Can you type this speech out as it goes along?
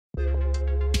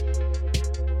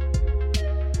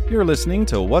You're listening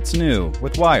to What's New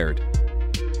with Wired.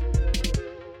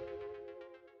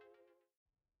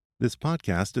 This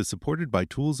podcast is supported by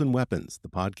Tools and Weapons, the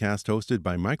podcast hosted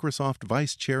by Microsoft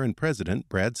Vice Chair and President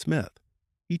Brad Smith.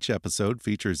 Each episode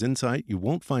features insight you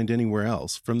won't find anywhere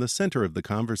else from the center of the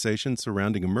conversation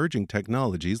surrounding emerging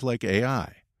technologies like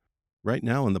AI. Right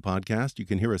now in the podcast, you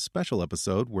can hear a special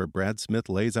episode where Brad Smith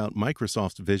lays out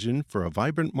Microsoft's vision for a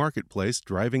vibrant marketplace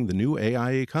driving the new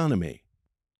AI economy.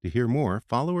 To hear more,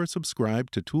 follow or subscribe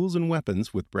to Tools and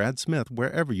Weapons with Brad Smith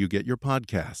wherever you get your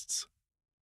podcasts.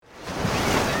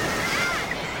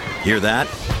 Hear that?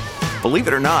 Believe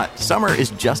it or not, summer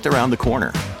is just around the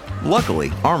corner.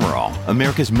 Luckily, Armor All,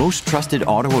 America's most trusted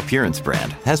auto appearance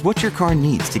brand, has what your car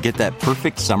needs to get that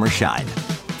perfect summer shine.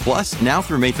 Plus, now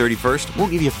through May 31st, we'll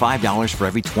give you $5 for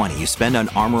every $20 you spend on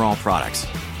Armor All products.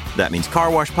 That means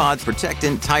car wash pods,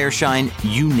 protectant, tire shine,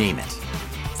 you name it.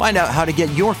 Find out how to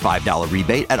get your $5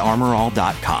 rebate at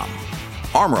armorall.com.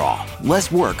 Armor All,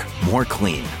 less work, more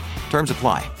clean. Terms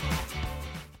apply.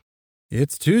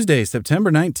 It's Tuesday, September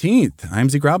 19th. I'm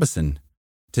Zeke Robison.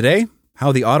 Today,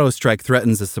 how the auto strike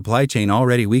threatens a supply chain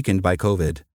already weakened by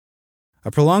COVID.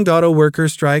 A prolonged auto worker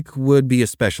strike would be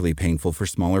especially painful for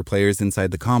smaller players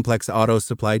inside the complex auto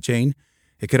supply chain.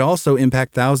 It could also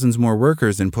impact thousands more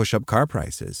workers and push up car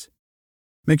prices.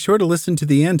 Make sure to listen to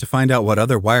the end to find out what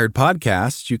other Wired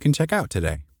podcasts you can check out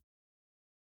today.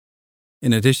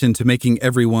 In addition to making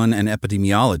everyone an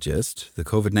epidemiologist, the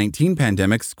COVID-19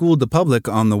 pandemic schooled the public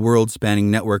on the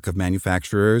world-spanning network of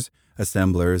manufacturers,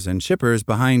 assemblers, and shippers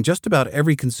behind just about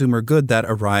every consumer good that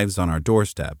arrives on our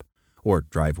doorstep, or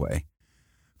driveway.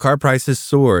 Car prices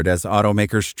soared as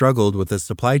automakers struggled with a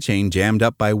supply chain jammed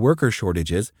up by worker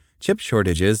shortages, chip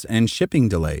shortages, and shipping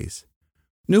delays.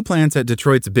 New plants at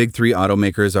Detroit's Big Three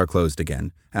automakers are closed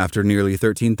again, after nearly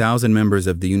 13,000 members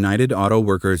of the United Auto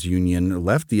Workers Union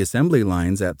left the assembly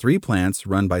lines at three plants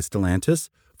run by Stellantis,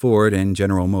 Ford, and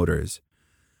General Motors.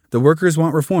 The workers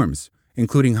want reforms,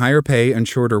 including higher pay and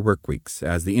shorter work weeks,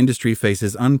 as the industry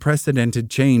faces unprecedented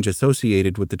change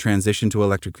associated with the transition to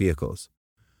electric vehicles.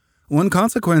 One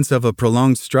consequence of a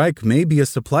prolonged strike may be a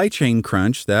supply chain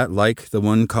crunch that, like the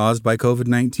one caused by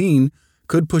COVID-19,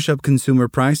 could push up consumer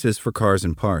prices for cars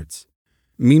and parts.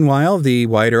 Meanwhile, the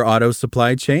wider auto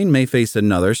supply chain may face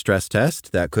another stress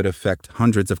test that could affect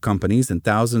hundreds of companies and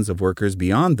thousands of workers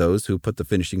beyond those who put the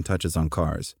finishing touches on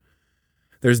cars.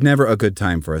 There's never a good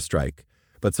time for a strike,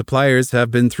 but suppliers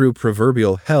have been through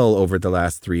proverbial hell over the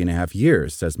last 3.5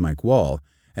 years, says Mike Wall,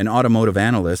 an automotive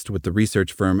analyst with the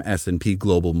research firm S&P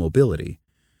Global Mobility.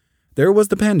 There was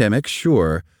the pandemic,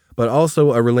 sure, but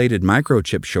also a related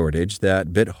microchip shortage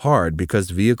that bit hard because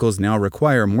vehicles now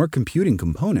require more computing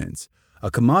components, a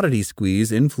commodity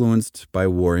squeeze influenced by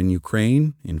war in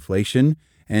Ukraine, inflation,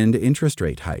 and interest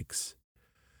rate hikes.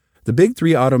 The Big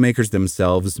Three automakers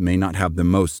themselves may not have the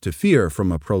most to fear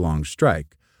from a prolonged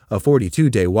strike. A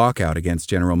 42-day walkout against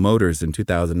General Motors in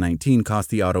 2019 cost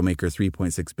the automaker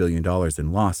 $3.6 billion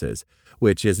in losses,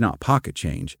 which is not pocket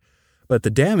change. But the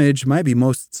damage might be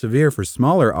most severe for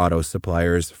smaller auto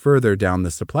suppliers further down the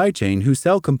supply chain who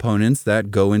sell components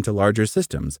that go into larger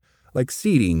systems, like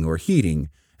seating or heating,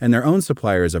 and their own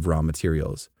suppliers of raw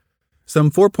materials. Some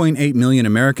 4.8 million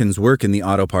Americans work in the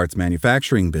auto parts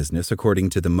manufacturing business, according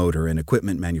to the Motor and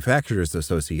Equipment Manufacturers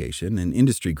Association, an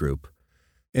industry group.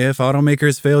 If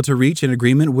automakers fail to reach an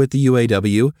agreement with the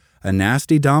UAW, a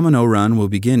nasty domino run will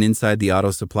begin inside the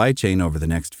auto supply chain over the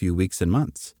next few weeks and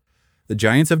months. The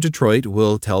giants of Detroit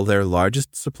will tell their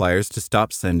largest suppliers to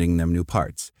stop sending them new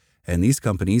parts, and these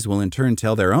companies will in turn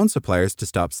tell their own suppliers to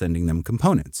stop sending them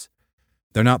components.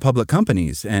 They're not public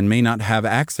companies and may not have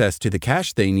access to the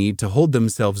cash they need to hold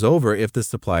themselves over if the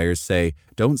suppliers say,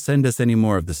 "Don't send us any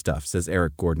more of the stuff," says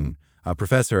Eric Gordon, a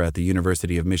professor at the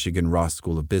University of Michigan Ross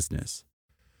School of Business.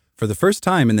 For the first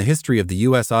time in the history of the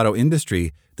U.S. auto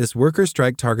industry, this worker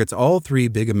strike targets all three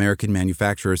big American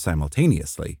manufacturers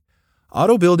simultaneously.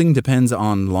 Auto building depends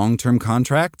on long-term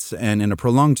contracts, and in a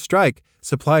prolonged strike,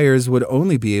 suppliers would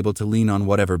only be able to lean on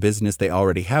whatever business they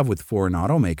already have with foreign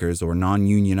automakers or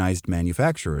non-unionized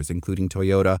manufacturers, including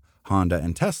Toyota, Honda,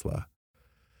 and Tesla.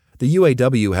 The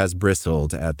UAW has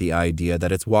bristled at the idea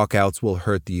that its walkouts will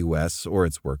hurt the U.S. or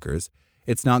its workers.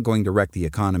 It's not going to wreck the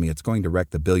economy, it's going to wreck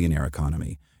the billionaire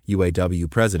economy,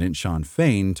 UAW President Shawn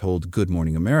Fain told Good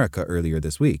Morning America earlier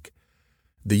this week.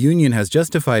 The union has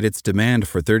justified its demand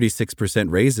for 36%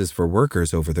 raises for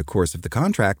workers over the course of the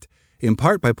contract, in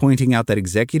part by pointing out that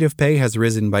executive pay has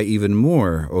risen by even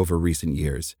more over recent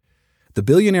years. The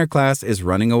billionaire class is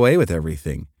running away with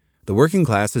everything. The working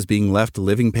class is being left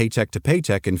living paycheck to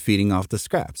paycheck and feeding off the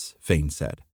scraps, Fain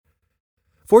said.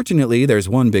 Fortunately, there's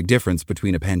one big difference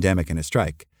between a pandemic and a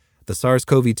strike. The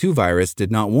SARS-CoV-2 virus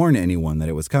did not warn anyone that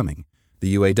it was coming.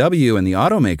 The UAW and the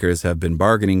automakers have been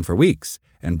bargaining for weeks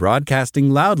and broadcasting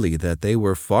loudly that they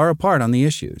were far apart on the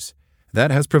issues.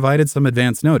 That has provided some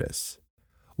advance notice.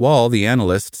 Wall, the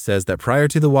analyst, says that prior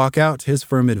to the walkout, his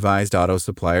firm advised auto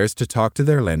suppliers to talk to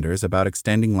their lenders about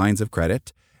extending lines of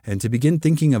credit and to begin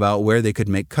thinking about where they could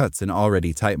make cuts in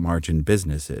already tight-margin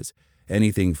businesses,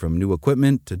 anything from new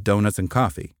equipment to donuts and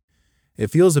coffee.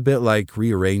 It feels a bit like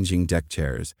rearranging deck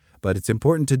chairs, but it's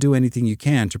important to do anything you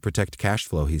can to protect cash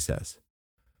flow, he says.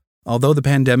 Although the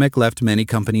pandemic left many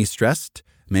companies stressed,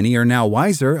 many are now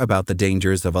wiser about the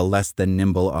dangers of a less than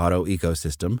nimble auto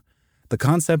ecosystem. The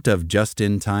concept of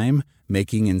just-in-time,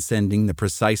 making and sending the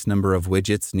precise number of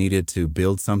widgets needed to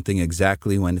build something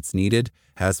exactly when it's needed,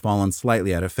 has fallen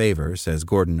slightly out of favor, says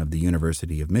Gordon of the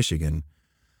University of Michigan.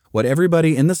 What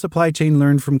everybody in the supply chain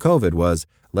learned from COVID was,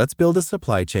 let's build a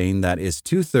supply chain that is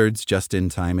 2/3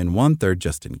 just-in-time and 1/3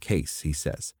 just-in-case, he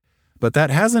says. But that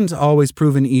hasn't always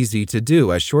proven easy to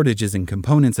do as shortages in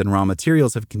components and raw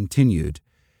materials have continued.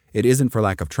 It isn't for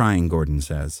lack of trying, Gordon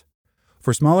says.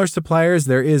 For smaller suppliers,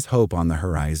 there is hope on the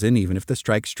horizon, even if the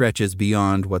strike stretches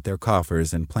beyond what their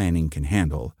coffers and planning can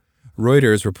handle.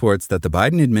 Reuters reports that the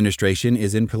Biden administration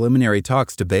is in preliminary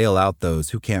talks to bail out those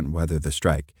who can't weather the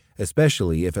strike,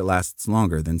 especially if it lasts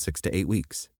longer than 6 to 8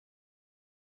 weeks.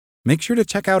 Make sure to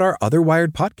check out our other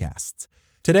Wired podcasts.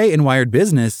 Today in Wired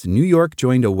Business, New York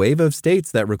joined a wave of states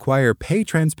that require pay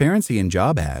transparency in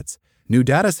job ads. New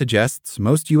data suggests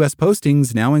most U.S.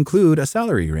 postings now include a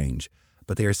salary range,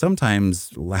 but they are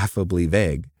sometimes laughably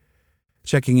vague.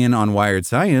 Checking in on Wired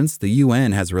Science, the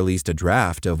UN has released a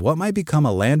draft of what might become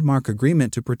a landmark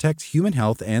agreement to protect human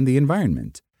health and the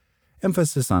environment.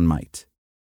 Emphasis on might.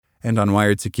 And on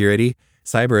Wired Security,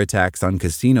 cyber attacks on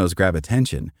casinos grab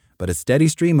attention, but a steady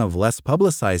stream of less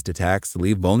publicized attacks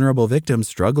leave vulnerable victims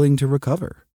struggling to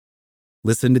recover.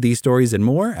 Listen to these stories and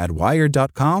more at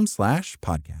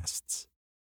wired.com/podcasts.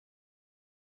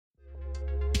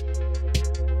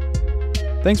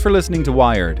 Thanks for listening to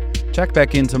Wired. Check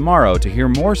back in tomorrow to hear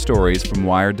more stories from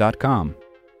Wired.com.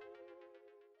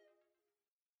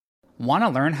 Want to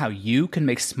learn how you can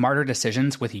make smarter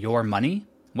decisions with your money?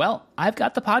 Well, I've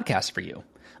got the podcast for you.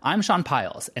 I'm Sean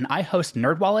Piles, and I host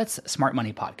NerdWallet's Smart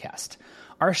Money Podcast.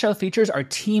 Our show features our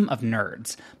team of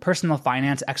nerds, personal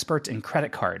finance experts in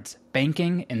credit cards,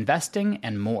 banking, investing,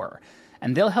 and more.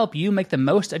 And they'll help you make the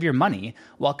most of your money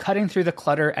while cutting through the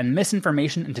clutter and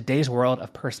misinformation in today's world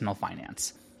of personal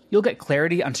finance. You'll get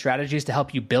clarity on strategies to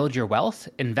help you build your wealth,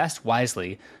 invest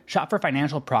wisely, shop for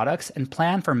financial products, and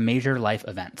plan for major life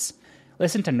events.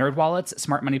 Listen to NerdWallet's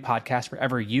Smart Money Podcast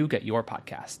wherever you get your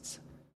podcasts.